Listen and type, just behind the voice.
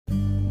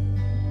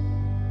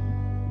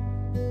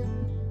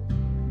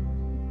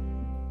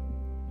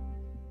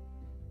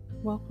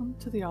Welcome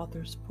to the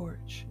Author's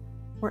Porch,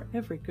 where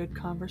every good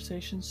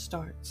conversation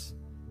starts.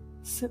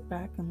 Sit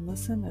back and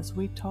listen as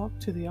we talk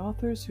to the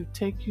authors who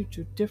take you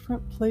to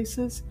different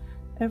places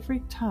every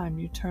time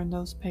you turn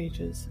those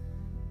pages.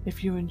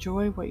 If you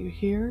enjoy what you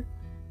hear,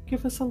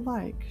 give us a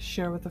like,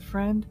 share with a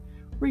friend,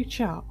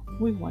 reach out.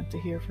 We want to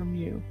hear from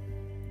you.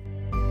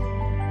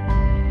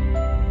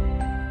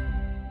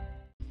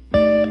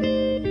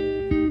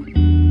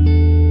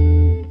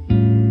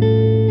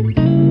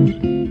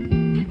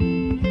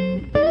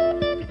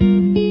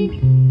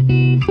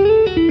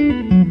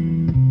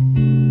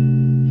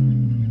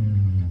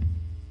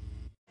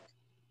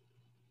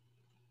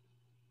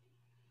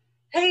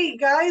 Hey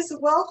guys,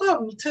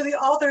 welcome to the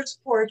Author's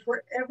Porch,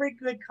 where every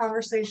good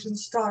conversation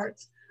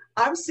starts.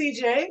 I'm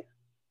CJ.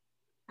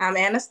 I'm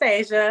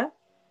Anastasia.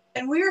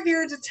 And we are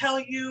here to tell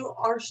you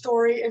our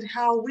story and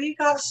how we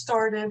got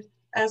started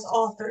as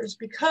authors,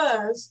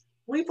 because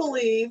we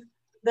believe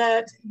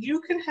that you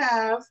can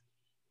have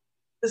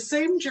the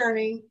same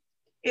journey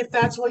if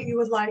that's what you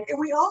would like. And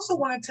we also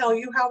want to tell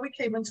you how we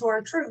came into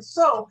our truth.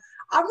 So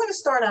I'm going to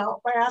start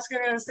out by asking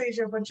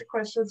Anastasia a bunch of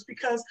questions,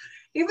 because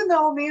even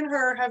though me and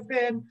her have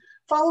been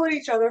following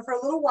each other for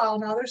a little while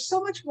now, there's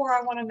so much more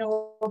I want to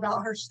know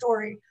about her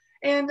story.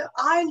 And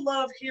I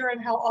love hearing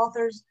how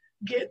authors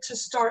get to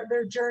start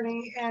their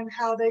journey and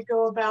how they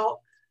go about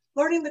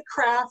learning the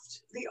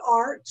craft, the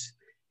art,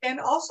 and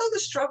also the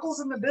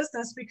struggles in the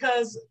business,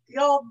 because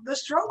y'all, the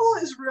struggle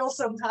is real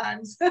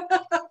sometimes.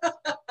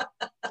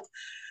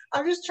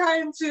 I'm just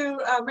trying to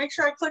make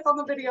sure I click on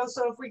the video,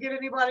 so if we get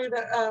anybody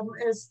that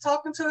is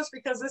talking to us,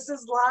 because this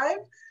is live,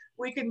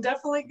 we can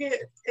definitely get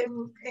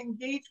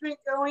engagement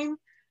going,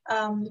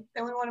 and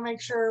we want to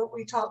make sure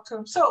we talk to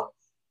them. So,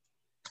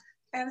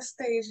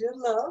 Anastasia,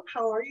 love,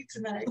 how are you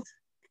tonight?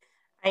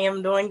 I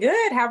am doing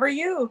good. How are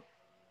you?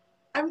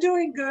 I'm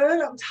doing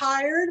good. I'm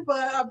tired,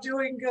 but I'm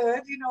doing good,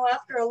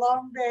 after a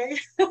long day.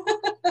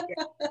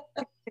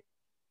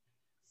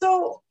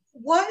 So,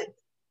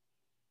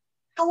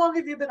 how long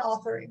have you been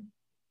authoring?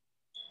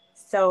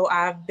 So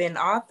I've been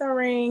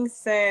authoring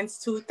since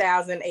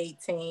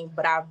 2018,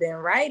 but I've been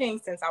writing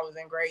since I was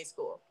in grade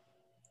school.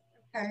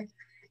 Okay.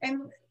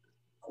 And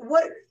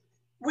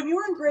when you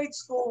were in grade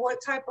school, what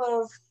type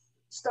of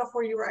stuff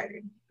were you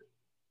writing?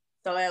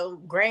 So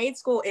at grade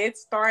school, it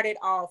started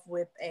off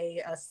with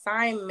a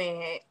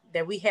assignment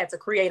that we had to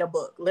create a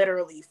book,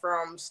 literally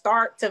from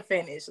start to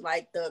finish,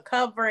 like the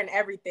cover and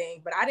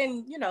everything. But I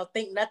didn't,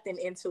 think nothing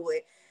into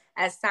it.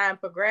 As time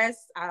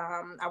progressed,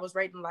 I was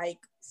writing like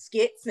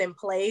skits and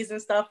plays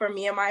and stuff for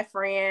me and my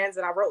friends.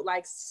 And I wrote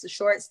like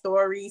short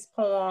stories,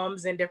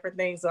 poems, and different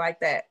things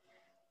like that.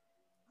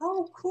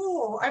 Oh,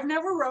 cool. I've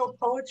never wrote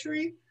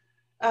poetry.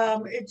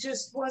 It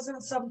just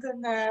wasn't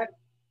something that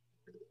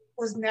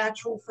was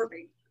natural for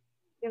me,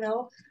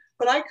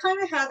 but I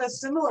kind of had a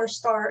similar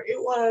start.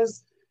 It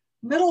was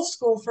middle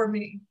school for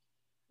me.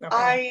 Okay.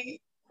 I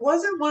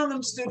wasn't one of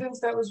them students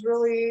that was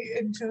really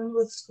in tune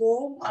with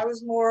school. I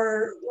was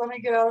more, let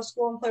me get out of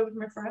school and play with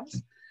my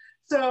friends.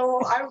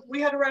 So we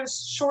had to write a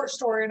short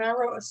story, and I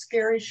wrote a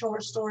scary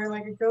short story,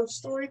 like a ghost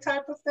story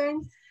type of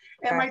thing.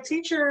 And my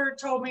teacher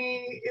told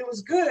me it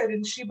was good,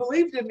 and she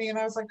believed in me. And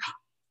I was like,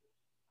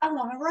 I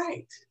want to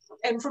write.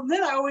 And from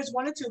then I always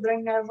wanted to, but I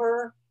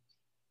never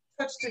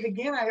touched it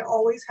again. I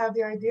always had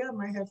the idea in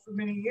my head for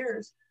many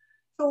years.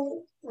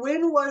 So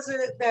when was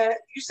it that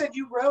you said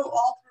you wrote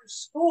all through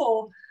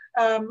school?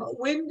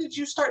 When did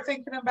you start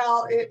thinking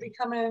about it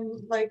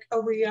becoming like a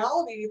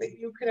reality that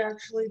you could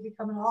actually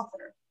become an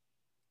author?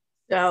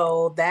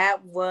 So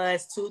that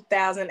was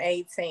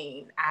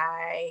 2018.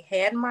 I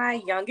had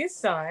my youngest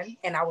son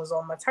and I was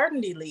on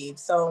maternity leave.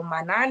 So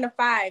my 9 to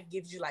 5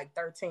 gives you like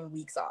 13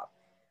 weeks off.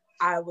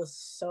 I was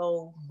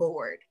so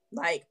bored.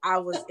 Like I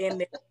was in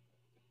there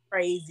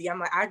crazy. I'm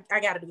like, I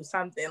got to do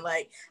something.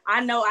 Like I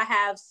know I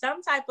have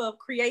some type of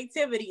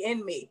creativity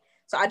in me.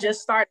 So I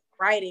just started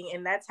writing,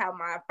 and that's how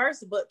my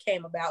first book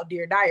came about,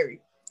 Dear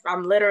Diary.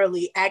 I'm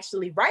literally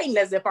actually writing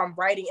as if I'm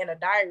writing in a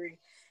diary.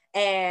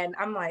 And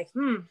I'm like,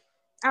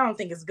 I don't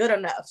think it's good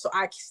enough. So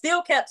I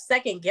still kept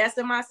second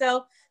guessing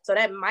myself. So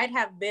that might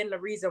have been the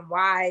reason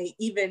why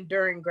even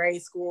during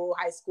grade school,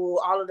 high school,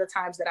 all of the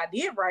times that I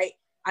did write,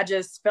 I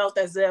just felt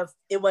as if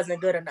it wasn't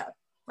good enough.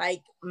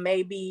 Like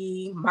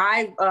maybe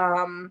my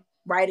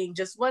writing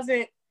just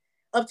wasn't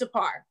up to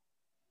par.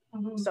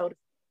 Mm-hmm. So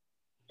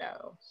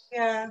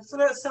yeah, so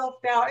that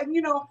self-doubt. And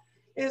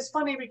it's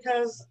funny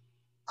because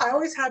I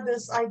always had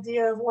this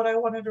idea of what I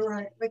wanted to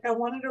write. Like I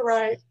wanted to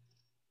write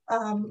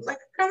like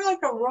kind of like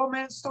a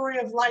romance story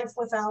of life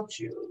without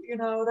you.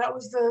 That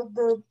was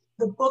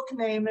the book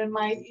name in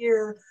my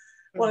ear,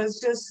 was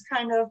just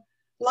kind of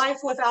life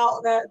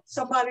without that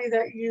somebody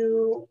that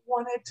you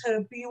wanted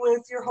to be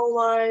with your whole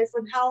life,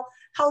 and how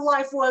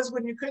life was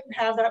when you couldn't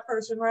have that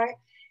person, right?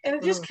 And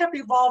it just kept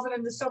evolving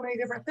into so many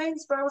different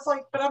things. But I was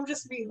like, but I'm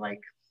just me.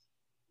 Like,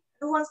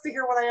 who wants to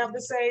hear what I have to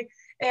say?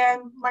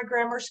 And my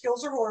grammar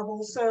skills are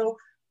horrible, so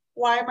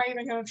why am I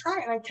even going to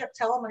try? And I kept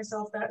telling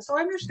myself that. So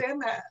I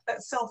understand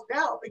that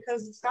self-doubt,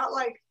 because it's not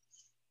like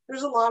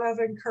there's a lot of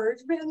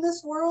encouragement in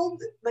this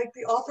world, like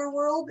the author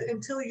world,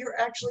 until you're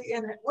actually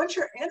in it. Once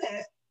you're in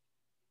it,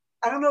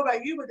 I don't know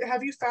about you, but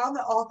have you found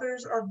that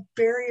authors are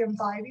very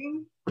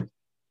inviting?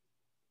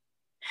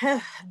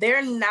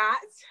 They're not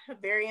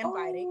very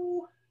inviting.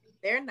 Oh.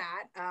 They're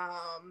not.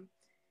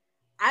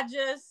 I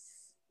just,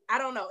 I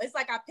don't know. It's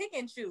like I pick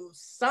and choose.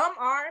 Some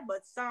are,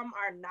 but some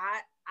are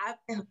not. I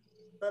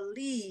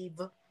believe,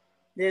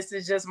 this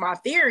is just my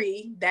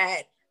theory,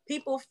 that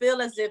people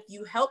feel as if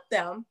you help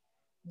them,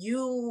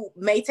 you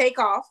may take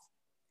off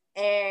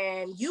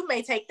and you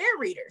may take their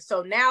readers.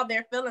 So now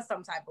they're feeling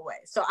some type of way.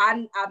 So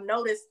I've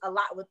noticed a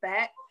lot with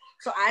that.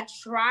 So I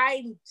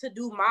try to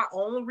do my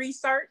own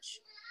research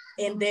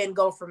and then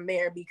go from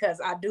there,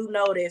 because I do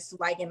notice,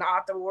 like in the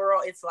author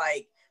world, it's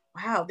like,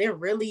 wow, they're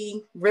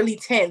really, really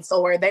tense,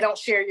 or they don't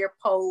share your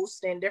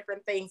post and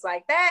different things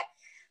like that.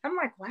 I'm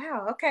like,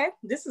 wow, okay,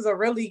 this is a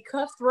really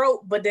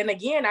cutthroat. But then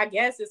again, I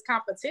guess it's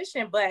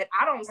competition, but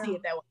I don't see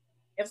it that way.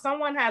 If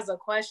someone has a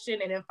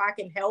question and if I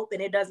can help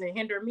and it doesn't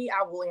hinder me,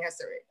 I will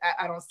answer it.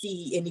 I don't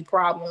see any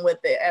problem with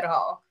it at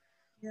all.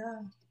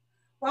 Yeah.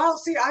 Well,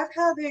 see, I've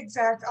had the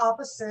exact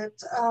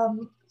opposite.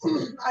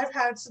 I've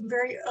had some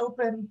very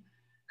open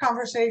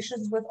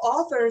conversations with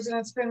authors, and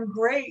it's been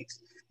great.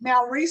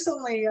 Now,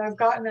 recently, I've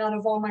gotten out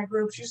of all my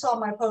groups. You saw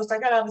my post. I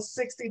got out of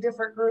 60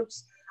 different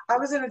groups. I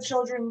was in a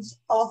children's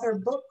author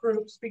book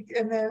groups,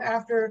 and then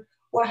after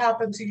what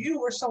happened to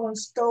you, where someone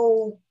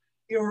stole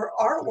your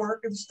artwork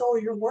and stole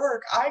your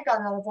work, I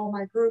got out of all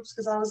my groups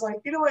because I was like,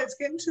 you know what, it's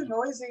getting too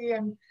noisy,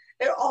 and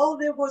all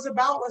it was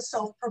about was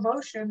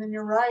self-promotion. And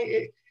you're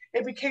right,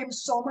 it became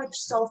so much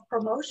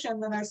self-promotion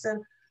that I said,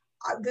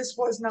 this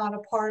was not a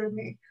part of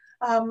me.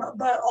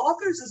 But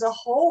authors as a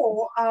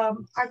whole, I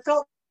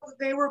felt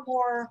they were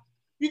more,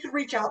 you could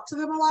reach out to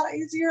them a lot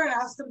easier and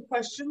ask them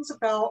questions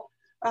about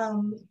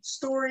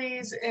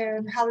stories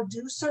and how to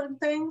do certain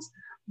things,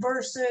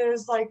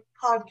 versus like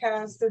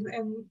podcasts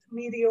and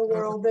media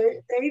world.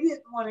 They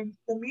didn't want to,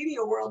 the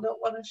media world don't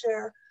want to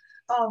share.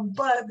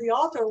 But the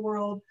author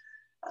world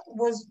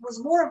was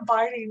more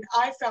inviting,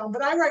 I found.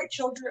 But I write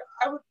children,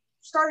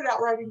 started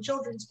out writing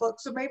children's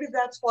books, so maybe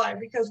that's why,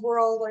 because we're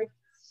all like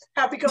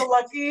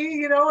happy-go-lucky,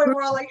 you know, and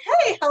we're all like,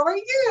 hey, how are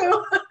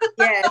you?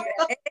 Yeah,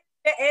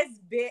 it's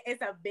big.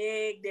 It's a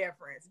big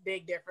difference.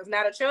 Big difference.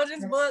 Now the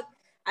children's book,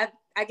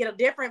 I get a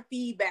different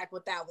feedback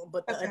with that one,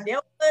 but the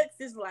adult books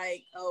is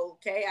like,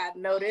 okay, I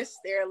noticed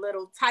they're a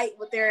little tight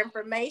with their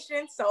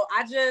information. So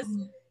I just,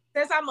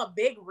 since I'm a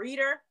big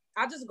reader,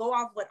 I just go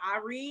off what I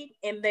read,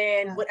 and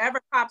then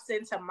whatever pops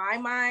into my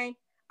mind,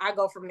 I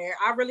go from there.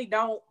 I really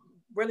don't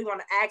really want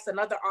to ask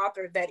another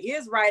author that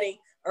is writing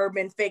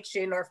urban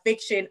fiction or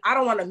fiction. I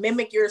don't want to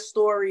mimic your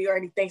story or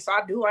anything. So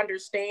I do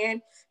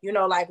understand, you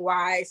know, like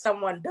why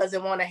someone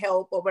doesn't want to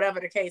help or whatever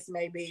the case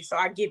may be. So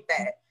I get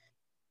that.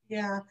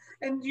 Yeah.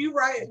 And do you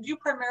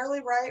primarily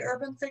write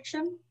urban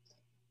fiction?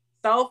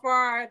 So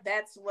far,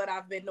 that's what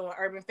I've been doing,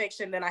 urban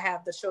fiction. Then I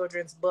have the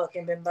children's book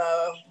and then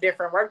the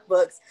different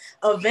workbooks.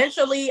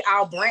 Eventually,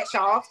 I'll branch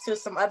off to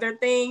some other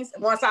things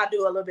once I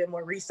do a little bit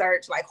more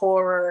research, like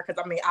horror,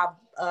 because I mean,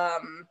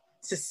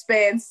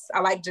 suspense. I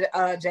like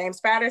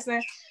James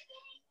Patterson.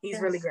 He's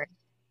really great.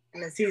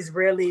 And he's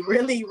really,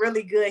 really,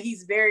 really good.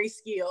 He's very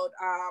skilled.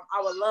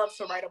 I would love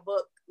to write a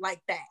book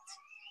like that.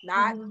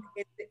 Not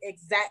its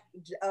exact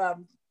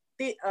genre,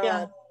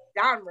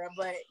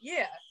 but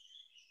yeah.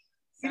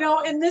 You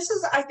know, and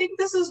I think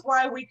this is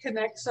why we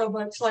connect so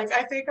much. Like,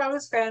 I think I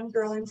was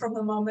fangirling from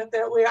the moment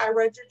that I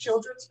read your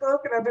children's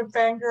book, and I've been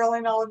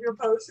fangirling all of your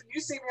posts, and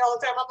you see me all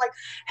the time. I'm like,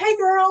 hey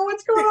girl,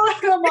 what's going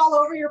on? I'm all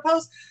over your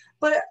posts.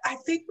 But I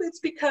think it's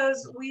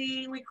because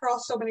we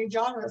cross so many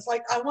genres.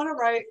 Like, I want to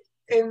write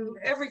in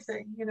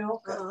everything, you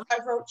know. I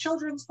wrote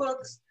children's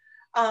books.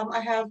 I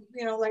have,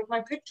 you know, like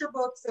my picture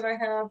books, and I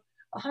have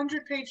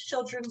 100-page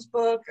children's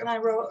book, and I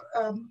wrote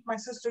my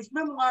sister's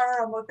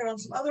memoir. I'm working on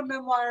some other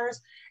memoirs,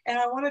 and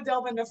I want to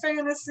delve into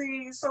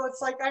fantasy. So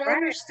it's like, I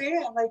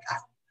understand,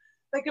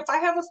 like if I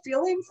have a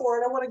feeling for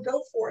it, I want to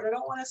go for it. I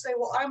don't want to say,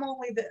 well, I'm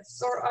only this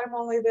or I'm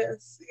only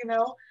this, you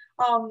know.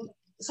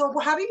 So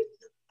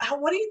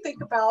what do you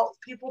think about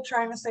people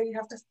trying to say you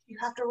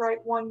have to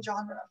write one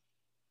genre?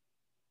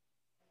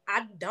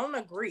 I don't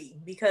agree,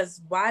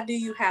 because why do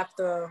you have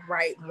to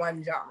write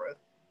one genre?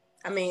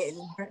 I mean,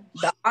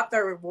 the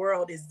author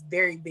world is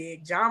very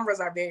big.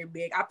 Genres are very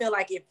big. I feel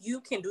like if you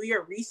can do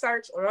your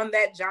research on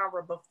that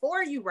genre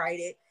before you write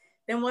it,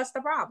 then what's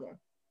the problem?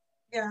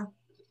 Yeah,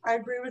 I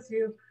agree with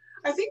you.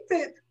 I think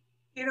that,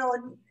 you know,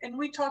 and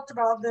we talked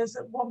about this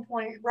at one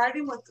point,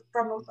 writing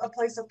from a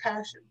place of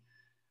passion.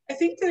 I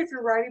think that if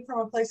you're writing from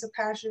a place of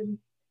passion,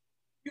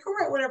 you can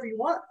write whatever you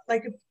want.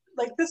 Like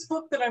like this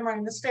book that I'm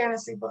writing, this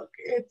fantasy book,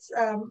 it's,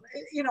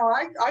 you know,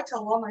 I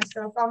tell all my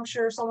stuff. I'm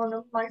sure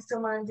someone might steal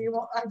my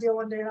idea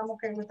one day, and I'm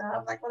okay with that.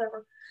 I'm like,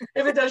 whatever.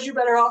 If it does you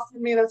better off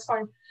than me, that's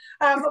fine.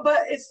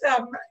 But it's,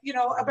 you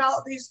know,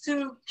 about these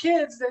two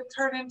kids that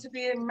turn into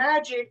being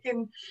magic,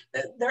 and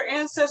their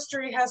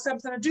ancestry has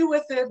something to do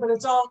with it, but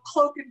it's all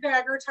cloak and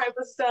dagger type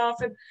of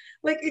stuff. And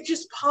like, it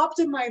just popped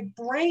in my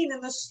brain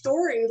in the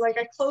story. Like,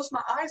 I closed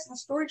my eyes and the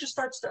story just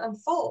starts to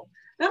unfold.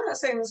 And I'm not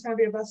saying it's going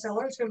to be a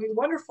bestseller, it's going to be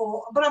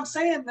wonderful, but I'm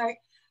saying that,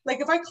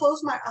 like, if I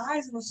close my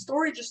eyes and the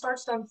story just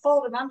starts to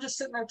unfold and I'm just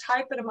sitting there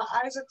typing and my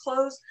eyes are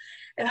closed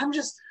and I'm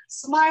just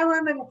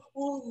smiling and,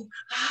 ooh,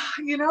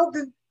 you know,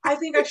 then I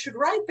think I should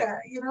write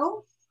that, you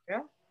know? Yeah.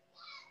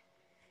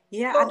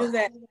 Yeah, I So, do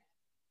that.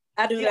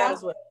 I do that yeah,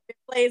 as well. If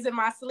it plays in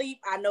my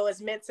sleep, I know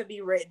it's meant to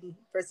be written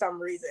for some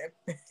reason.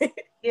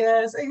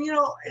 yes. And, you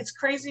know, it's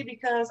crazy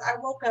because I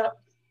woke up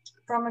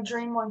from a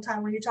dream one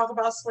time. When you talk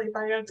about sleep,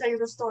 I got to tell you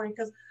the story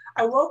because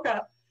I woke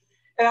up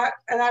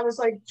and I was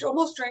like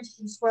almost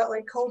drenched in sweat,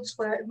 like cold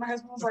sweat. And my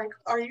husband was like,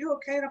 "Are you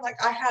okay?" And I'm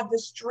like, "I had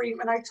this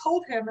dream." And I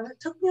told him, and it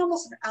took me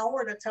almost an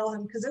hour to tell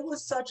him because it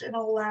was such an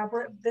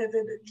elaborate,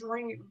 vivid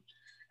dream.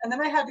 And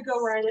then I had to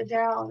go write it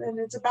down. And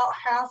it's about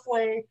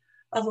halfway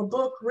of a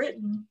book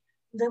written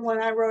than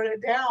when I wrote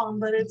it down.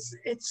 But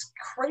it's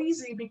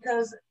crazy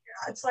because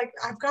it's like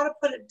I've got to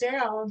put it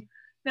down.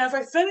 Now, if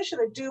I finish it,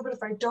 I do, but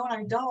if I don't,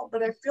 I don't.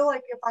 But I feel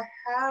like if I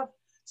have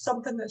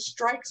something that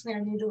strikes me, I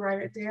need to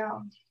write it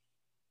down.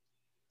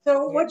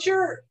 So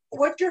Yeah.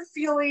 what's your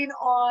feeling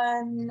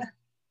on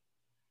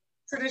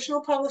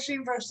traditional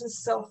publishing versus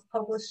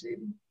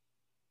self-publishing?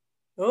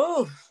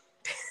 Oh,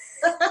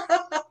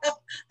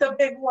 The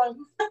big one.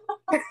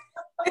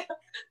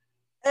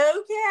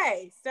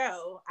 okay.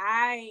 So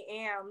I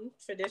am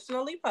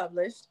traditionally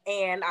published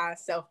and I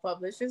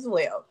self-publish as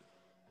well.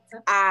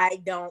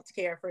 I don't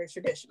care for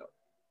traditional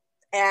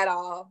at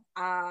all.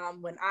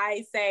 When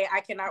I say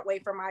I cannot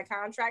wait for my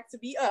contract to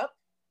be up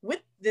with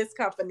this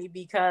company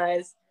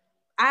because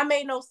I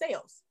made no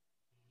sales,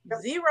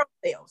 zero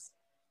sales.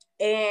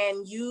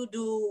 And you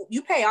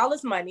pay all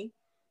this money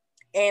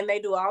and they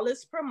do all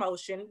this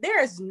promotion.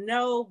 There is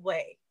no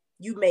way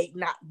you make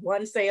not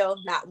one sale,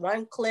 not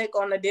one click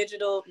on the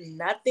digital,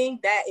 nothing.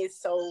 That is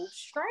so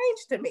strange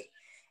to me.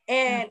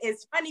 And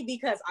it's funny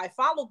because I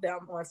followed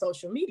them on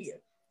social media.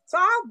 So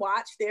I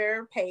watched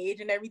their page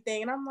and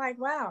everything, and I'm like,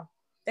 wow,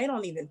 they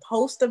don't even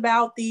post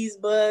about these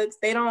books.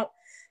 They don't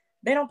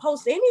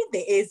post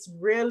anything. It's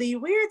really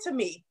weird to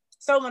me.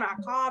 So when I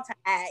called to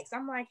ask,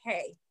 I'm like,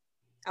 hey,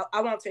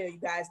 I won't tell you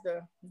guys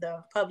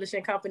the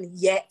publishing company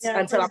yet Yeah,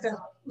 until please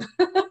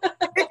I'm don't.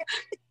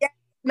 yeah,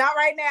 not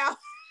right now.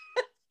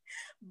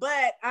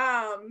 But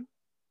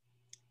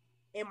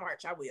in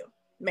March I will.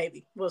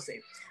 Maybe. We'll see.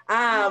 So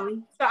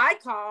I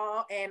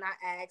call and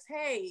I ask,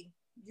 hey,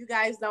 you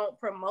guys don't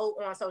promote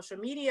on social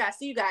media. I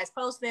see you guys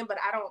posting, but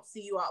I don't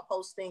see you all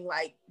posting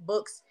like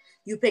books.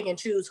 You pick and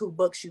choose who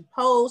books you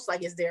post.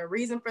 Like, is there a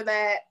reason for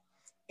that?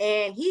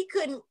 And he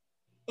couldn't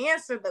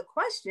answer the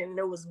question.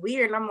 It was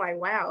weird. And I'm like,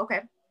 wow,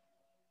 okay.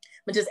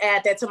 But just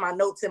add that to my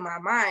notes in my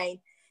mind.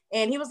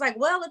 And he was like,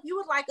 well, if you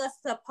would like us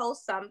to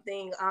post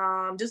something,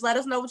 just let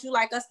us know what you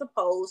like us to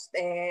post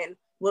and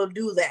we'll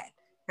do that.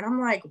 And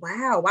I'm like,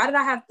 wow, why did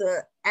I have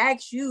to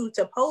ask you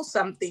to post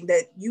something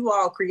that you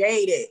all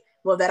created?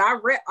 Well, that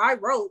I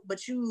wrote,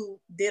 but you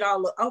did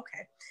all the,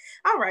 okay.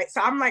 All right.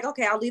 So I'm like,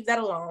 okay, I'll leave that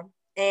alone.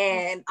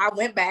 And I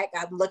went back,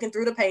 I'm looking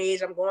through the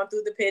page, I'm going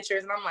through the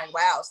pictures, and I'm like,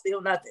 wow,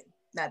 still nothing.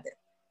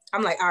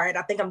 I'm like, all right,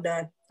 I think I'm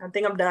done.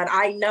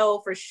 I know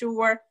for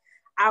sure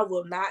I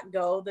will not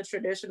go the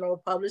traditional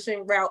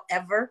publishing route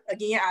ever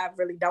again. I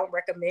really don't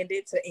recommend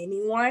it to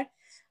anyone.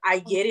 I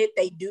get it.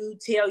 They do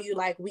tell you,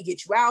 like, we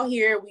get you out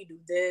here, we do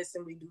this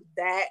and we do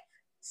that.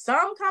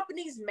 Some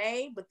companies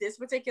may, but this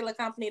particular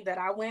company that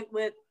I went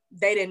with,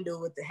 they didn't do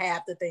with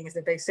half the things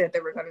that they said they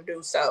were going to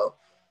do. So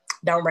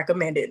don't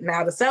recommend it.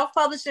 Now, the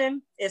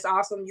self-publishing is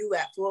awesome. You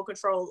got full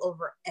control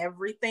over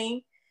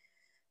everything.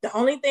 The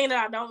only thing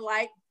that I don't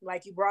like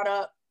you brought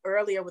up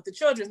earlier with the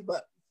children's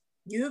book,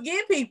 you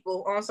get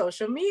people on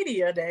social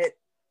media that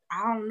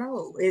I don't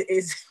know,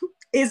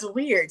 it's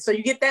weird. So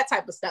you get that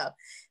type of stuff.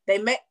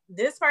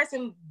 This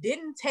person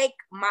didn't take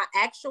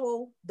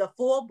the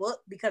full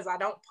book because I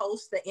don't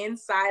post the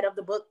inside of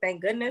the book,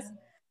 thank goodness.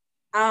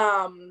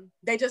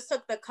 They just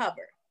took the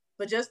cover.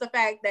 But just the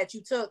fact that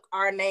you took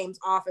our names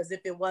off as if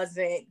it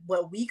wasn't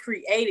what we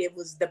created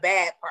was the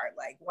bad part.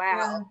 Like,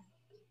 wow,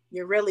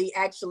 you're really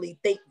actually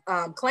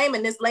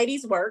claiming this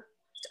lady's work.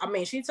 I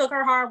mean, she took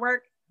her hard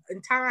work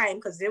and time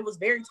because it was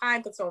very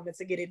time consuming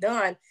to get it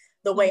done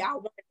the way I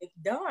wanted it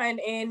done,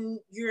 and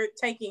you're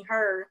taking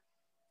her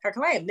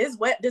claim.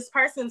 This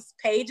person's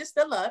page is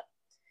still up,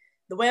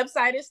 the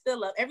website is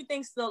still up,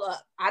 everything's still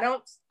up.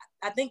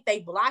 I think they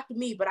blocked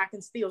me, but I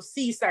can still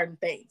see certain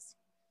things.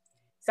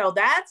 So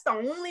that's the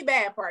only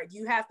bad part.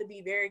 You have to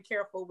be very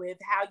careful with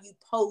how you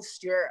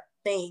post your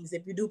things.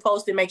 If you do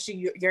post it, make sure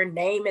your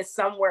name is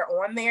somewhere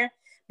on there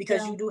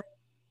because you do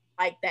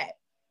like that.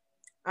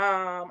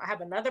 I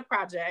have another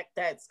project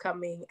that's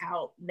coming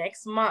out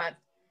next month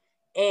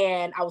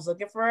and I was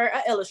looking for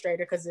an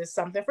illustrator because it's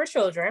something for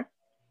children.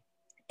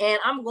 And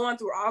I'm going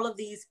through all of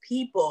these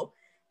people.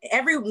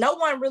 No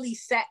one really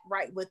sat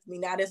right with me.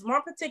 Now, there's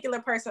one particular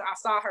person, I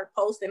saw her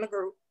post in the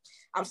group.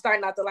 I'm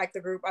starting not to like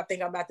the group. I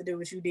think I'm about to do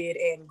what you did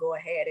and go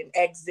ahead and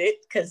exit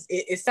because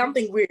it's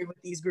something weird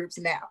with these groups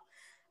now.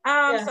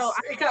 Yes, so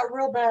it got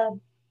real bad.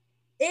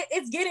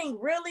 It's getting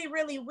really,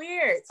 really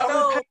weird. Over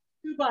the past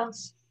 2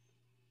 months.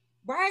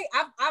 Right.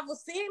 I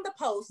was seeing the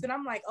post and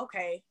I'm like,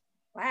 okay,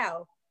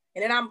 wow.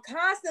 And then I'm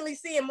constantly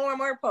seeing more and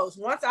more posts.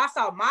 Once I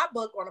saw my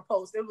book on a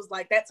post, it was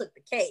like that took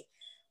the cake.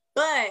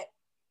 But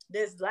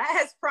this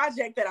last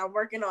project that I'm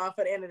working on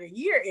for the end of the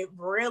year, it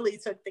really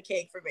took the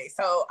cake for me.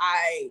 So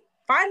I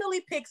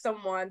finally picked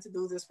someone to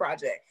do this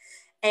project.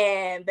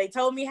 And they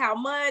told me how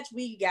much.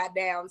 We got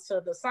down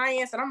to the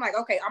science. And I'm like,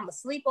 okay, I'm going to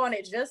sleep on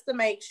it just to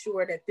make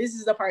sure that this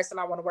is the person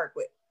I want to work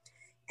with.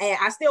 And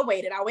I still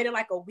waited. I waited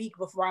like a week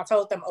before I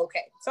told them,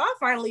 okay. So I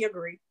finally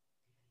agreed.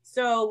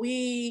 So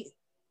we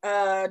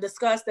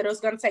discussed that it was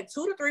going to take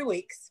 2 to 3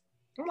 weeks.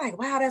 I'm like,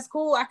 wow, that's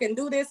cool. I can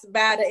do this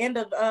by the end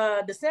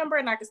of December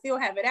and I can still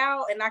have it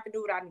out and I can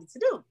do what I need to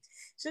do.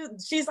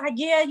 She's like,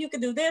 yeah, you can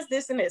do this,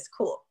 this, and this.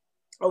 Cool.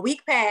 A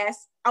week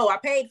passed. Oh, I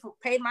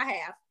paid my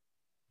half.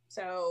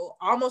 So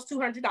almost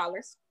 $200.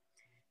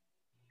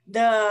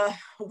 The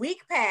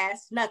week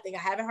passed, nothing. I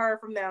haven't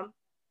heard from them.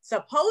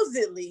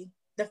 Supposedly,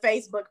 the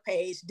Facebook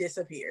page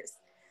disappears.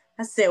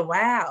 I said,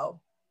 wow,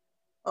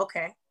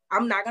 okay.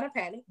 I'm not going to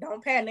panic.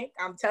 Don't panic.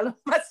 I'm telling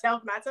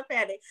myself not to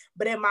panic.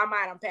 But in my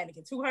mind, I'm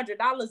panicking. $200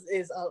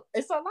 it's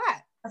a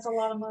lot. That's a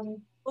lot of money.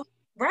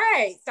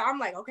 Right. So I'm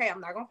like, okay,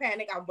 I'm not going to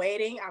panic. I'm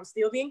waiting. I'm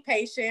still being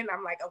patient.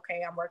 I'm like,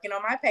 okay, I'm working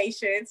on my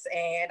patience.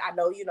 And I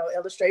know,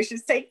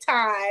 illustrations take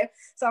time.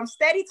 So I'm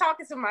steady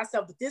talking to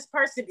myself, but this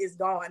person is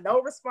gone.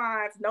 No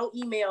response, no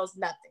emails,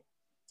 nothing.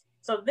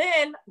 So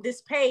then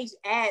this page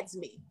adds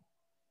me.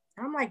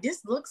 I'm like,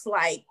 this looks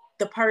like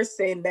the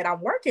person that I'm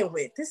working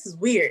with. This is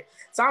weird.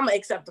 So I'm going to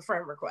accept the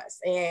friend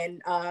request.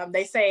 And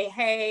they say,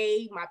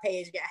 hey, my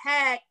page got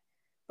hacked,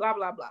 blah,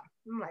 blah, blah.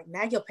 I'm like,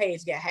 now your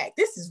page got hacked.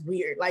 This is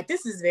weird. Like,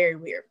 this is very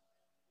weird.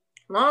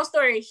 Long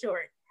story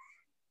short,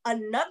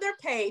 another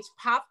page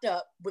popped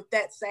up with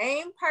that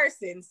same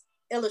person's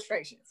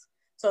illustrations.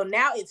 So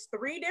now it's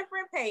 3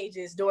 different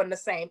pages doing the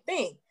same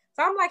thing.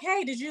 So I'm like,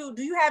 hey, do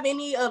you have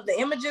any of the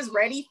images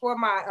ready for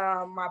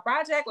my my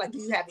project? Like, do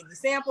you have any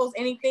samples,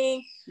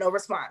 anything? No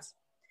response.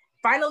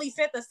 Finally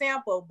sent the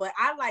sample, but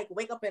I like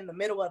wake up in the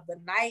middle of the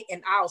night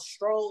and I'll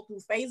stroll through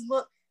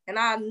Facebook and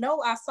I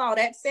know I saw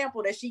that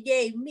sample that she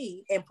gave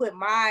me and put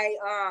my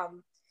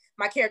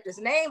my character's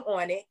name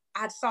on it.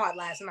 I saw it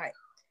last night.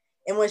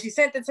 And when she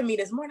sent it to me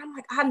this morning, I'm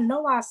like, I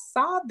know I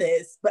saw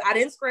this, but I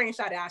didn't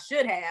screenshot it. I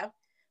should have,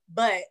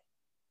 but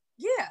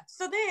yeah.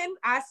 So then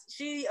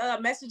she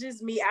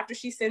messages me after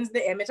she sends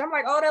the image. I'm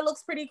like, oh, that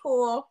looks pretty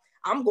cool.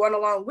 I'm going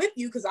along with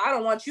you because I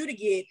don't want you to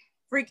get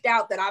freaked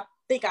out that I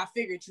think I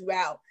figured you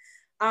out.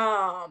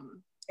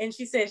 And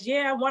she says,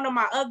 yeah, one of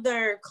my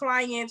other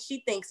clients,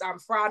 she thinks I'm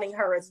frauding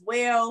her as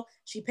well.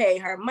 She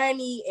paid her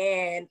money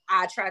and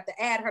I tried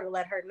to add her to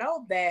let her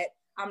know that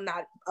I'm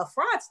not a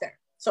fraudster.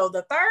 So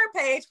the 3rd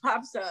page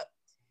pops up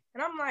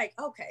and I'm like,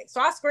 okay.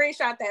 So I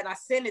screenshot that and I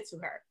send it to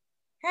her.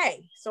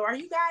 Hey, so are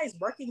you guys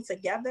working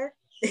together?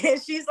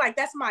 And she's like,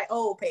 that's my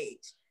old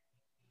page.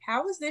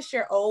 How is this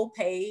your old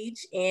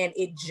page? And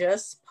it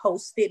just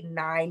posted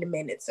 9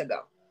 minutes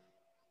ago.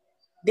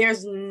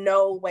 There's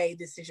no way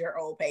this is your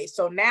old page.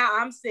 So now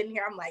I'm sitting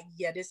here, I'm like,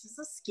 yeah, this is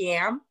a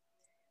scam.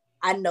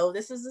 I know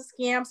this is a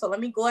scam. So let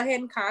me go ahead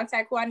and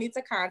contact who I need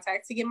to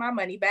contact to get my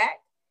money back.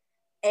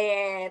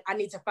 And I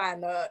need to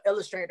find the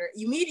illustrator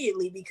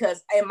immediately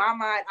because in my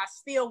mind, I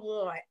still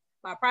want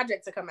my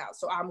project to come out.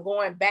 So I'm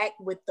going back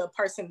with the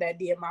person that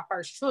did my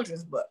first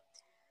children's book.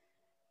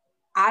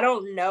 I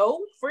don't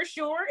know for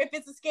sure if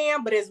it's a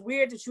scam, but it's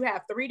weird that you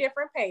have 3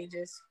 different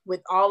pages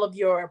with all of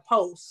your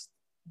posts.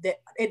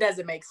 That it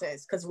doesn't make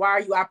sense because why are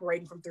you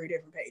operating from 3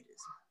 different pages?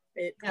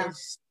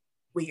 It's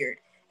weird.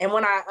 And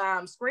when I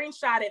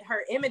screenshotted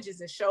her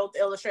images and showed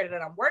the illustrator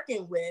that I'm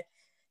working with,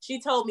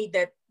 she told me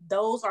that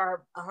those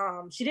are,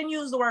 she didn't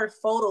use the word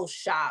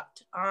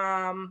photoshopped.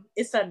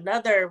 It's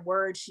another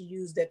word she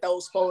used that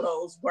those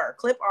photos were,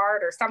 clip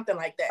art or something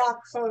like that.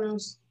 Stock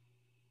photos.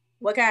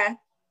 What kind?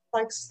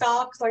 Like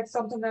stocks, like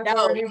something that's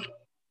no, already...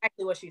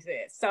 exactly what she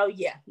said. So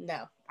yeah,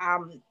 no.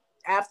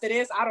 After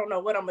this, I don't know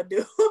what I'm gonna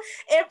do.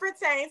 It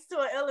pertains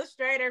to an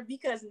illustrator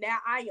because now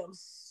I am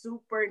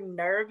super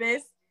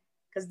nervous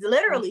because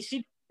literally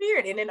she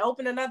disappeared and then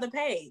opened another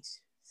page.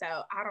 So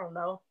I don't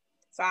know.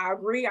 So I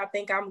agree. I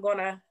think I'm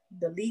gonna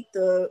delete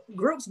the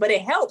groups, but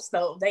it helps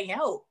though. They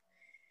help,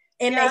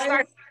 and they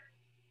start.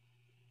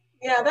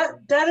 Yeah,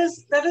 that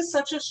is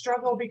such a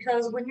struggle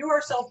because when you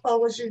are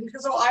self-publishing,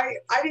 because I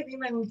didn't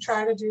even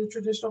try to do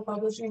traditional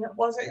publishing. It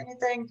wasn't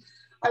anything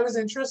I was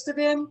interested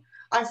in.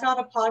 I found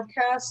a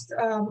podcast,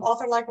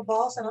 Author Like a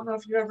Boss. I don't know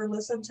if you ever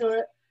listened to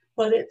it,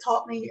 but it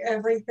taught me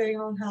everything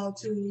on how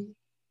to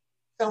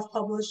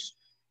self-publish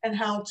and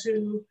how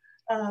to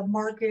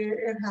market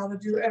and how to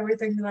do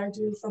everything that I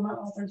do for my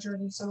author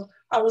journey. So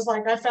I was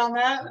like, I found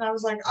that and I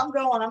was like, I'm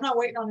going, I'm not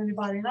waiting on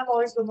anybody. And I've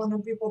always been one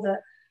of the people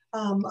that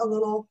a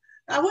little,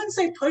 I wouldn't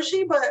say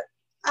pushy, but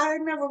I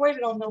never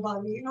waited on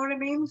nobody. You know what I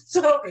mean?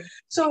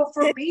 So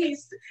for me,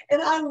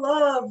 and I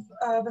love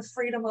the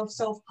freedom of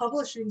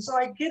self-publishing. So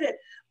I get it.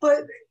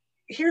 But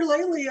here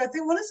lately, I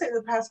think, I want to say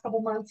the past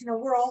couple months,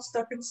 we're all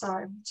stuck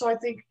inside. So I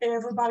think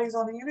everybody's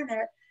on the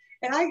internet.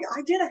 And I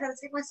had to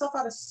take myself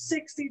out of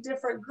 60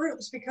 different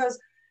groups because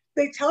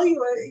they tell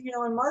you,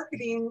 in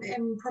marketing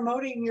and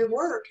promoting your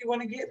work, you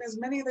want to get in as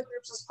many of the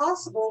groups as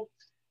possible.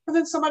 And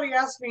then somebody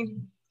asked me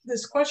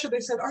this question. They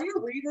said, are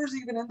your readers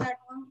even in that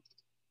group?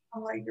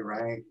 I'm like, you're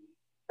right.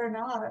 They're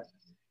not.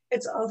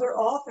 It's other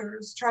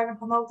authors trying to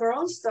promote their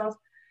own stuff.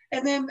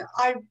 And then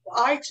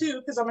I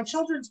too, because I'm a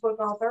children's book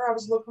author, I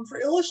was looking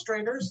for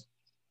illustrators.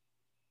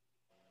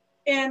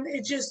 And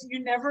it just,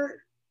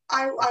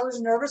 I was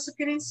nervous of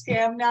getting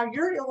scammed. Now,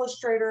 your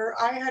illustrator,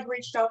 I had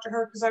reached out to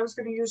her because I was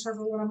going to use her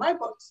for one of my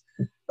books.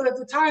 But at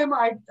the time,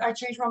 I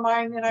changed my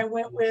mind and I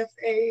went with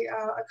a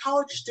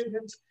college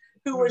student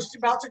who was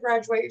about to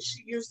graduate.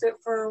 She used it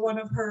for one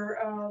of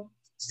her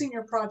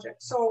senior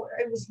projects. So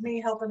it was me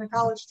helping a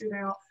college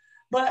student out.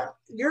 But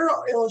your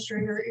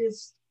illustrator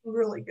is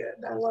really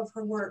good. I love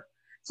her work.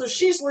 So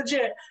she's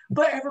legit.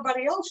 But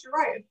everybody else, you're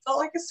right. It felt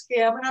like a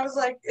scam. And I was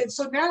like, and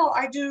so now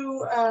I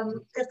do,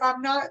 if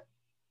I'm not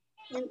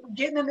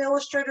getting an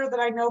illustrator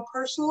that I know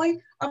personally,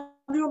 I'm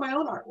doing my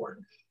own artwork.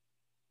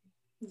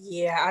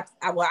 Yeah,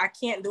 I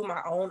can't do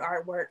my own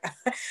artwork.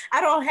 I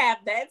don't have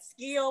that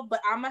skill,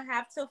 but I'm gonna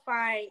have to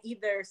find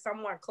either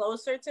someone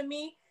closer to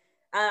me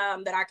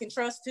that I can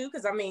trust too.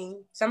 Because I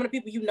mean, some of the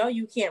people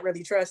you can't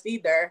really trust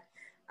either.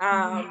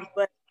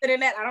 But other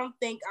than that, I don't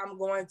think I'm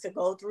going to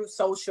go through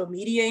social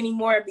media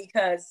anymore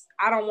because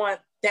I don't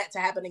want that to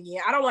happen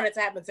again. I don't want it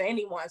to happen to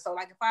anyone. So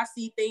like if I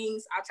see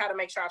things, I try to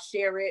make sure I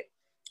share it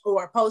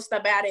or post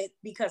about it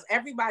because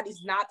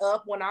everybody's not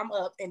up when I'm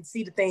up and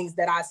see the things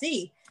that I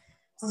see.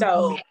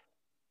 So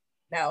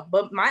no,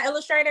 but my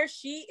illustrator,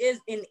 she is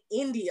in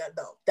India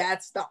though.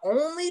 That's the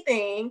only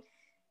thing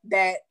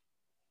that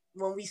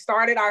when we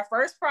started our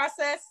first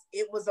process,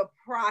 it was a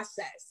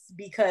process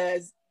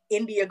because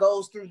India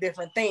goes through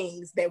different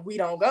things that we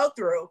don't go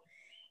through.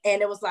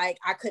 And it was like,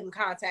 I couldn't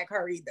contact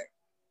her either.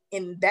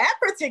 And that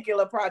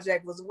particular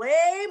project was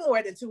way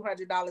more than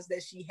 $200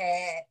 that she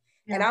had.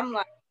 Yeah. And I'm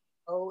like,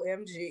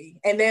 OMG.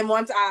 And then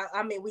once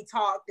we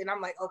talked and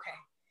I'm like, okay.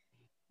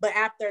 But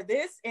after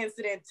this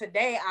incident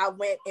today, I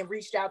went and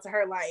reached out to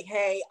her like,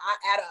 hey,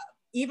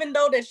 even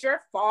though that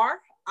you're far,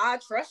 I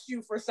trust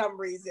you for some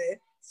reason.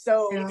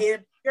 So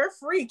if you're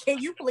free, can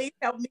you please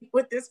help me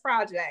with this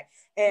project?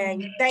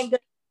 And thank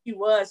goodness she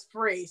was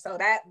free. So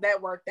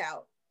that worked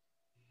out.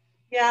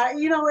 Yeah,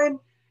 and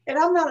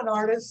I'm not an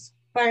artist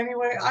by any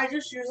way. I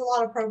just use a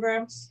lot of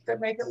programs that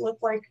make it look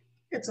like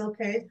it's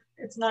okay.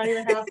 It's not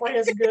even halfway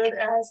as good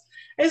as,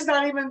 it's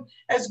not even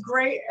as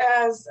great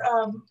as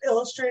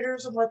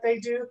illustrators and what they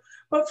do.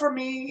 But for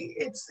me,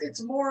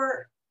 it's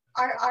more,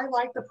 I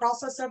like the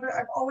process of it.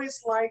 I've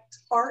always liked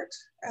art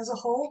as a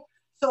whole.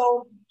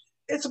 So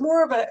it's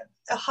more of a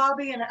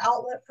hobby and an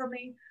outlet for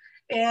me.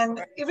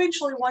 And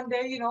eventually one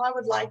day, I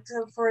would like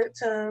for it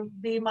to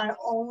be my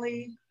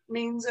only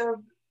means of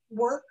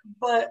work,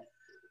 but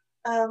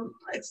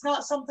it's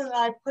not something that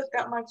I put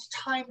that much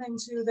time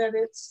into that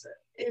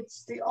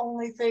it's the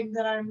only thing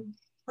that I'm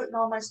putting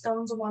all my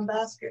stones in one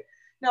basket.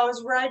 Now,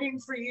 is writing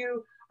for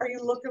you, are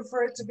you looking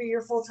for it to be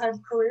your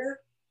full-time career?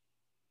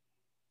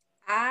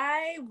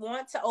 I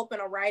want to open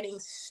a writing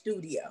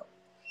studio.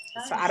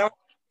 Nice. So I don't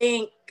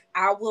think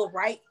I will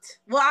write.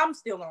 Well, I'm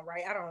still gonna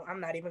write. I'm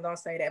not even gonna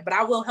say that, but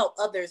I will help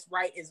others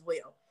write as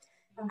well.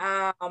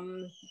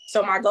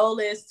 So my goal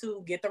is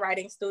to get the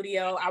writing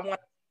studio. I want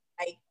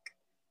like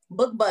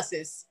book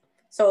buses.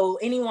 So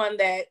anyone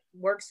that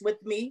works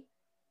with me,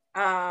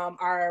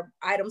 our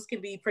items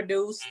can be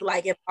produced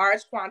like in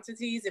large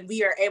quantities and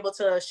we are able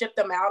to ship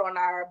them out on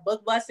our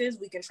book buses.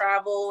 We can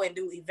travel and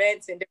do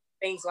events and different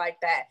things like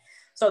that.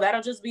 So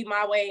that'll just be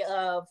my way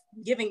of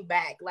giving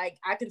back. Like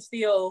I can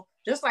still,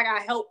 just like I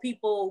help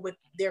people with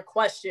their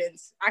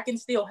questions, I can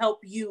still help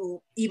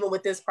you even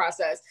with this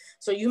process.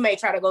 So you may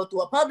try to go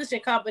through a publishing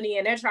company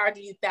and they're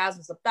charging you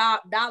thousands of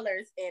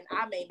dollars, and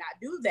I may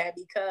not do that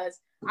because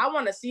I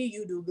want to see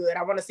you do good.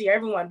 I want to see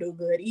everyone do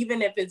good,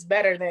 even if it's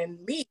better than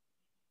me.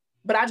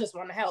 But I just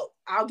want to help.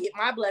 I'll get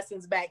my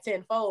blessings back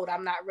tenfold.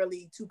 I'm not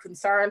really too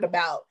concerned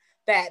about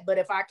that. But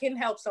if I can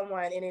help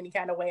someone in any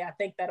kind of way, I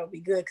think that'll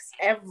be good because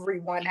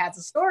everyone has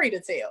a story to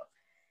tell.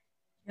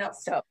 Yep.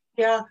 So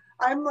yeah,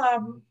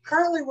 I'm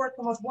currently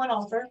working with one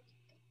author.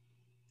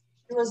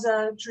 She was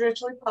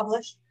traditionally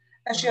published,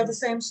 and she had the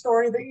same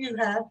story that you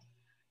had.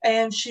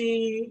 And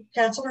she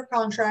canceled her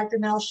contract,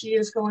 and now she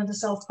is going to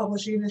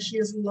self-publishing, and she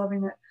is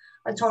loving it.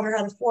 I taught her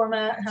how to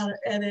format, how to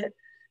edit,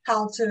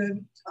 how to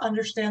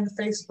understand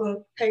the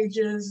Facebook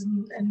pages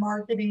and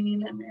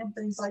marketing and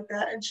things like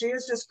that. And she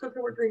is just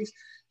cooking with grease.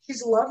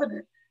 She's loving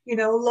it.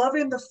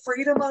 loving the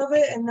freedom of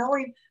it and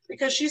knowing,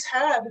 because she's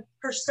had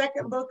her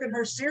second book in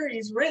her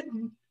series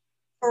written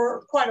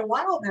for quite a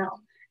while now.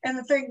 And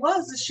the thing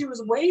was that she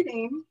was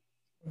waiting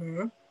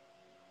Mm-hmm.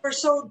 for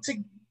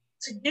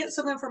to get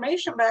some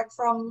information back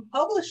from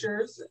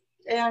publishers,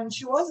 and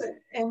she wasn't.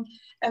 And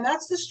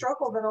that's the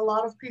struggle that a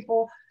lot of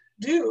people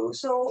do.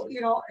 So,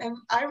 and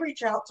I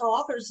reach out to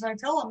authors and I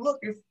tell them, look,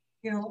 if,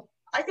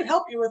 I can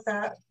help you with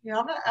that.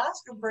 I'm not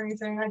asking for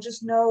anything. I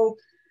just know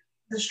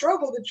the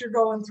struggle that you're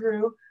going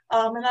through.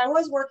 And I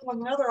was working with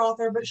another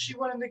author, but she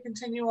wanted to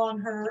continue on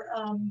her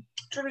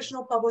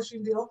traditional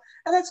publishing deal.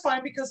 And that's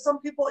fine, because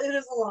some people, it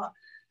is a lot.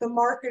 The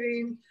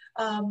marketing,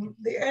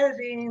 the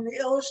editing, the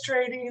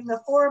illustrating, the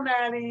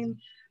formatting,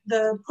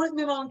 the putting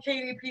it on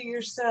KDP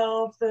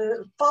yourself,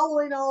 the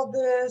following all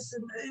this.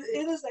 And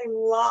it is a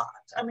lot.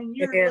 I mean,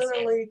 you're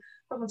literally,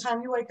 from the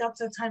time you wake up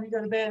to the time you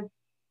go to bed,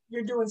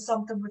 you're doing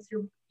something with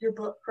your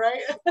book,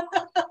 right?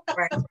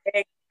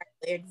 Right.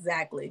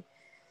 Exactly.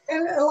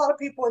 And a lot of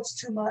people, it's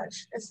too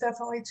much. It's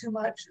definitely too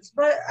much.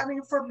 But I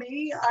mean, for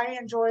me, I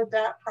enjoyed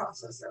that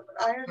process of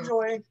it. I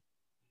enjoy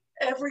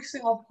every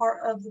single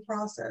part of the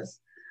process.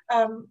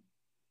 And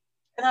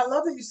I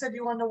love that you said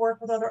you wanted to work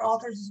with other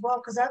authors as well,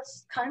 because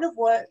that's kind of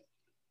what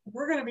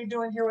we're going to be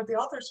doing here with the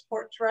author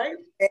supports, right?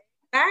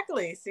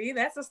 Exactly. See,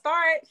 that's a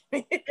start.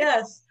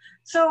 Yes.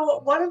 So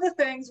one of the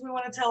things we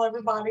want to tell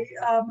everybody,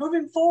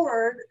 moving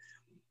forward,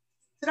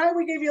 tonight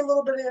we gave you a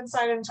little bit of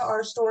insight into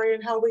our story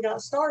and how we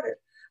got started.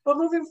 But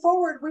moving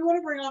forward, we want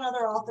to bring on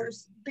other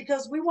authors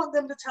because we want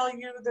them to tell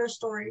you their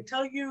story,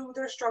 tell you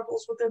their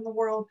struggles within the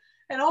world.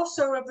 And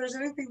also, if there's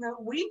anything that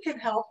we can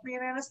help, me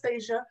and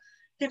Anastasia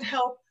can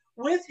help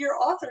with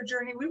your author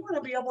journey, we want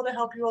to be able to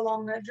help you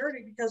along that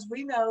journey, because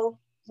we know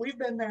we've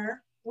been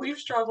there. We've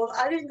struggled.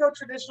 I didn't go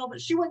traditional, but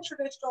she went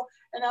traditional,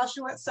 and now she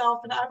went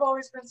self. And I've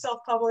always been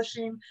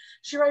self-publishing.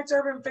 She writes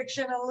urban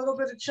fiction, a little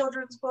bit of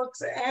children's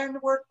books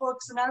and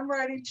workbooks, and I'm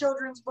writing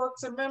children's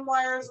books and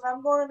memoirs, and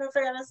I'm going to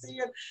fantasy.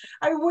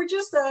 And we're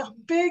just a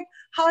big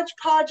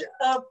hodgepodge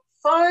of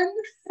fun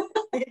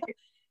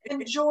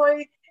and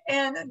joy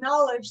and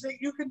knowledge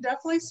that you can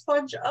definitely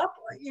sponge up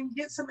and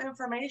get some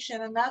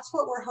information. And that's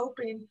what we're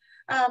hoping.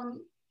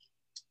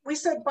 We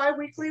said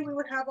bi-weekly we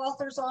would have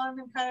authors on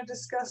and kind of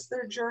discuss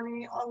their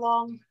journey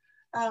along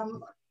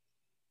the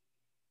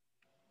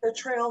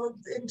trail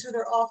into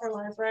their author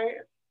life, right?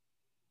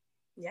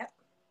 Yep.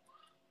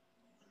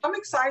 I'm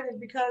excited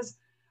because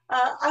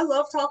I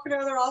love talking to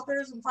other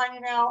authors and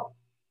finding out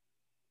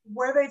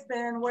where they've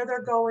been, where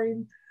they're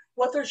going,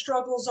 what their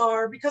struggles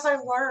are, because I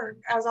learn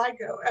as I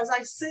go, as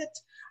I sit.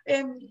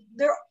 And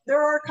there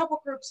are a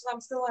couple groups that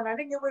I'm still in. I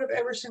didn't get rid of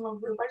every single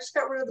group. I just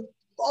got rid of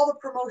all the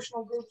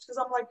promotional groups, because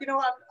I'm like,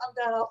 I'm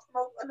done. I'll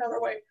promote another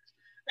way.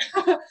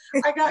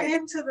 I got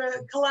into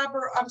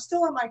I'm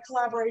still in my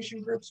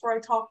collaboration groups where I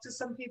talk to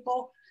some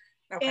people.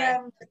 Okay.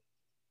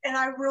 And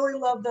I really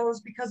love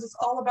those because it's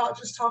all about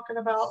just talking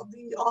about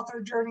the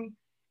author journey.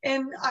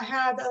 And I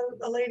had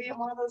a lady in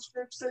one of those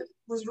groups that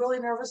was really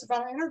nervous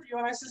about an interview.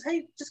 And I said,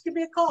 hey, just give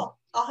me a call.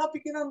 I'll help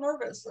you get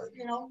unnervous.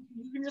 You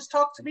can just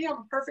talk to me. I'm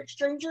a perfect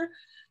stranger.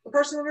 The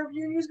person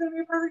interviewing you is going to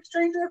be a perfect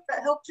stranger. If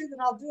that helped you,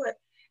 then I'll do it.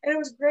 And it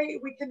was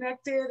great. We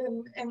connected,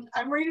 and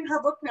I'm reading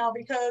her book now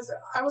because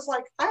I was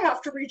like, I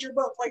have to read your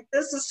book. Like,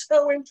 this is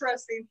so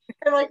interesting.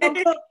 And like, I'm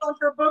hooked on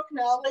her book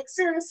now. Like,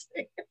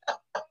 seriously.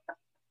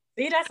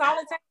 See, that's all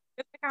it takes.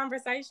 Just a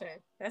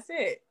conversation. That's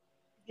it.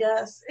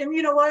 Yes. And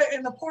you know what?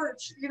 In the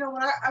porch,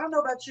 when I don't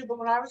know about you, but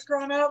when I was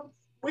growing up,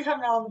 we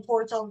hung out on the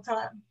porch all the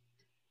time.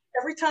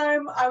 Every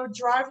time I would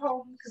drive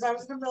home, because I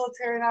was in the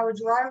military, and I would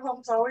drive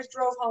home, so I always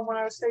drove home when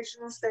I was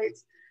stationed in the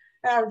States.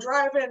 And I would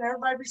drive in, and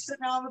everybody would be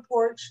sitting out on the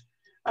porch,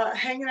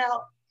 hanging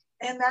out.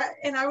 And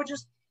I would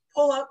just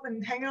pull up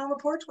and hang out on the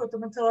porch with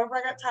them until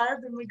everybody got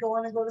tired. Then we go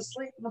in and go to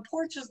sleep. And the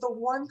porch is the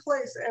one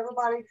place that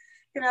everybody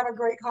can have a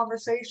great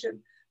conversation.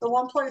 The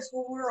one place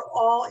where we're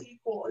all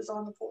equal is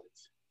on the porch.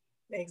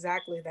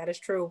 Exactly. That is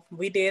true.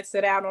 We did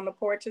sit out on the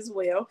porch as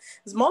well.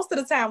 Because most of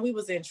the time we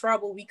was in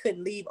trouble. We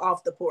couldn't leave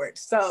off the porch.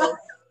 So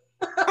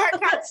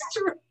that's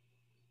true.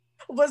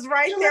 Was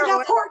right you there on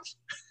the porch.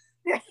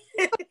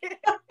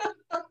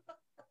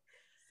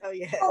 So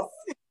yes. Oh,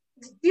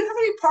 do you have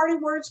any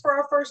parting words for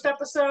our first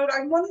episode?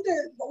 I wanted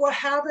to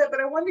have it, but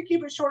I wanted to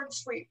keep it short and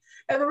sweet.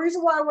 And the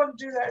reason why I want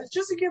to do that is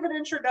just to give an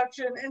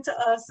introduction into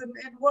us and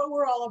what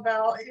we're all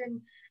about,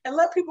 and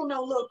let people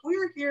know, look,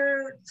 we're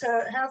here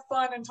to have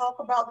fun and talk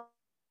about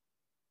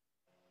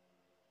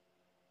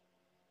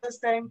this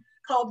thing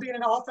called being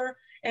an author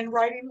and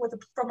writing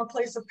from a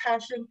place of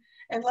passion,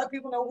 and let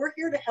people know we're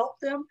here to help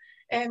them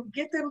and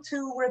get them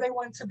to where they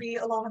want to be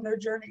along their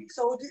journey.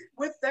 So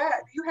with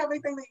that, do you have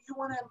anything that you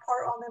want to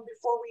impart on them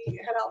before we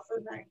head out for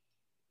the night?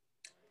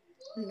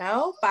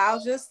 No, I'll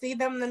just see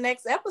them in the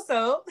next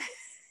episode.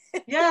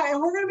 Yeah,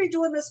 and we're going to be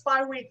doing this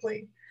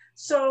bi-weekly.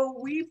 So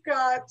we've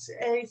got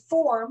a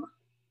form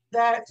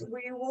that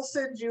we will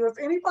send you. If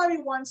anybody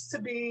wants to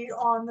be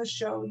on the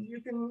show, you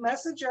can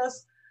message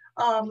us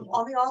on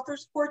the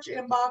Author's Porch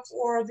inbox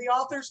or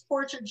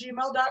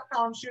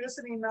theauthorsporch@gmail.com. Shoot us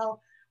an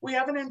email. We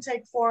have an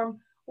intake form.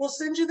 We'll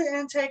send you the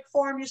intake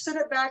form. You send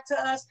it back to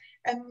us,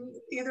 and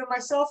either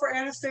myself or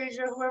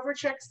Anastasia, whoever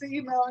checks the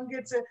email and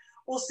gets it,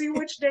 we'll see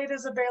which date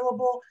is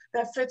available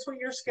that fits with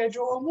your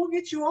schedule, and we'll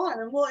get you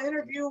on, and we'll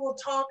interview, we'll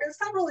talk. It's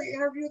not really an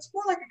interview. It's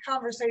more like a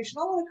conversation.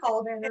 I want to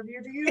call it an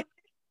interview. Do you?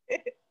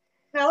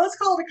 Now let's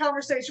call it a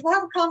conversation. We'll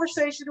have a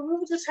conversation and we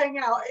will just hang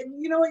out. And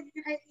you know what?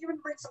 You can even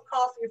bring some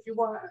coffee if you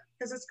want,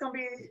 because it's going to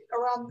be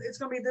it's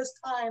going to be this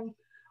time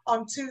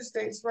on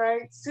Tuesdays,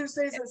 right? It's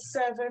Tuesdays at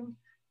 7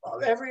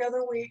 every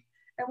other week.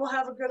 And we'll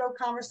have a good old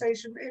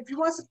conversation. If you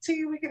want some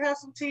tea, we can have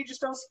some tea. Just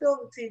don't spill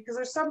the tea, because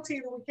there's some tea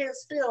that we can't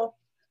spill.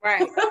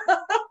 Right.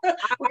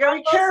 We got to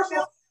be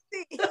careful.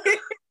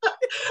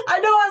 I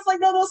know. I was like,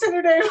 no, don't say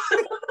your name.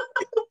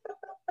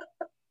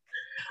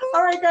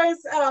 All right, guys.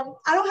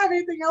 I don't have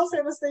anything else,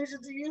 Anastasia.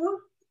 Do you?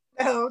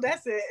 No,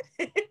 that's it.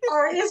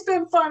 All right, it's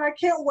been fun. I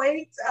can't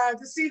wait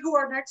to see who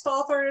our next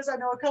author is. I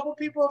know a couple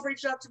people have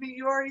reached out to me.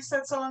 You already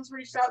said someone's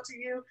reached out to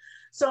you.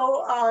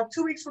 So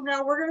 2 weeks from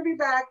now, we're going to be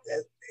back.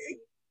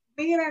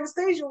 Me and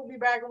Anastasia will be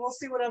back, and we'll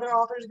see what other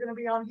authors are going to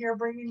be on here,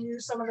 bringing you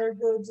some of their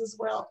goods as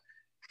well.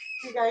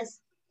 See you guys.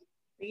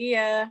 See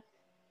ya.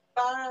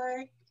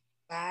 Bye.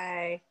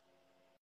 Bye.